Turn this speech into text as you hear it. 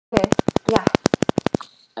Okay, yeah.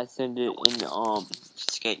 I send it in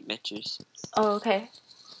skate pictures. Oh, okay.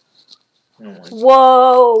 Oh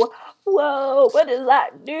Whoa! Whoa! What is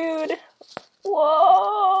that, dude?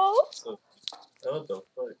 Whoa! So, what the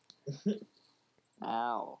fuck?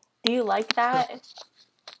 Ow. Do you like that?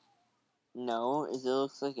 No, it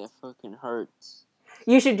looks like it fucking hurts.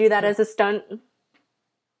 You should do that as a stunt.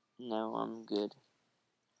 No, I'm good.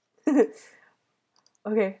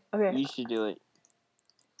 Okay, okay. You should do it.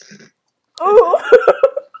 Oh!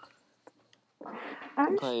 I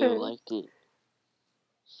You probably should. liked it.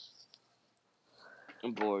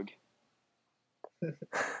 I'm bored.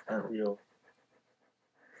 Aren't real.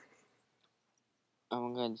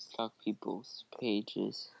 I'm gonna stalk people's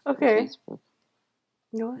pages Okay. on Facebook.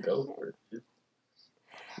 Go Go ahead. for it, dude.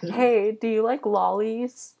 Hey, do you like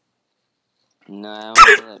lollies? No, I don't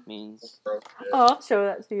know what that means. Bro, yeah. Oh, I'll show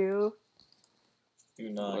that to you. Do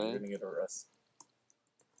not, What? you're gonna get arrested.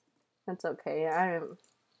 That's okay. I am.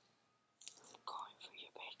 Going for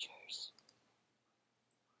your pictures.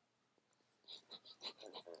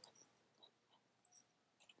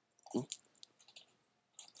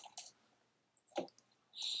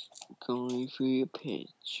 Going for your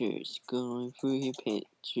pictures. Going for your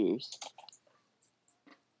pictures.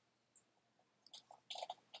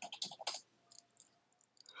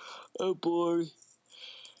 I'm bored.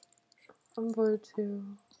 I'm bored too.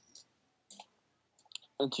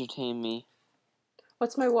 Entertain me.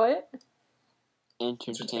 What's my what?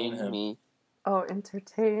 Entertain him. me. Oh,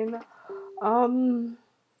 entertain. I'll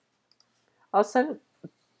send.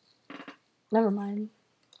 Never mind.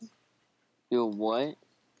 Yo, what?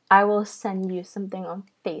 I will send you something on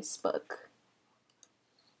Facebook.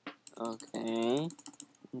 Okay.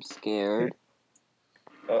 I'm scared.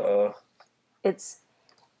 Uh-oh. It's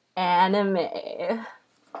anime.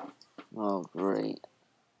 Oh, great.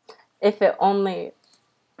 If it only.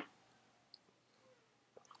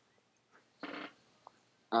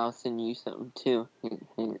 I'll send you something too. Hint,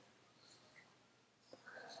 hint,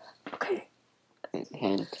 Okay. hint,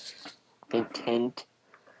 hint. Hint,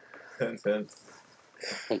 hint.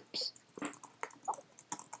 Thanks.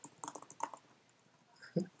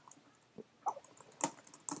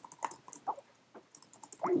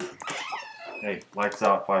 Hey, lights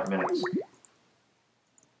out, 5 minutes.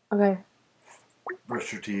 Okay.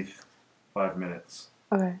 Brush your teeth, 5 minutes.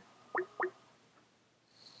 Okay.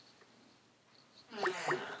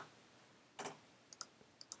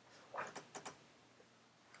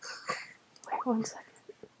 Wait 1 second.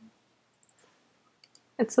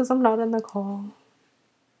 It says I'm not in the call.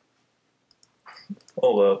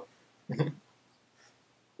 Hold up.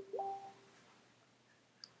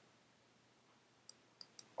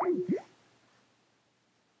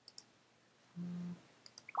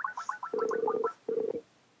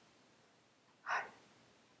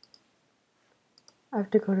 I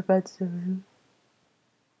have to go to bed soon.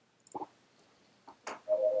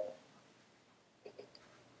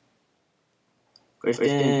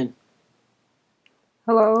 Kristen.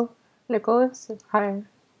 Hello, Nicholas? Hi.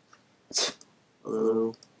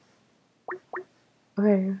 Hello.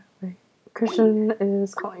 Okay, wait. Christian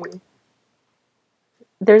is calling me.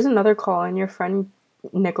 There's another call and your friend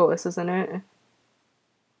Nicholas, isn't it?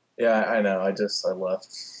 Yeah, I know. I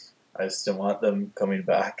left. I just didn't want them coming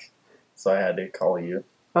back. So I had to call you.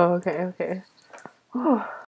 Oh, okay, okay.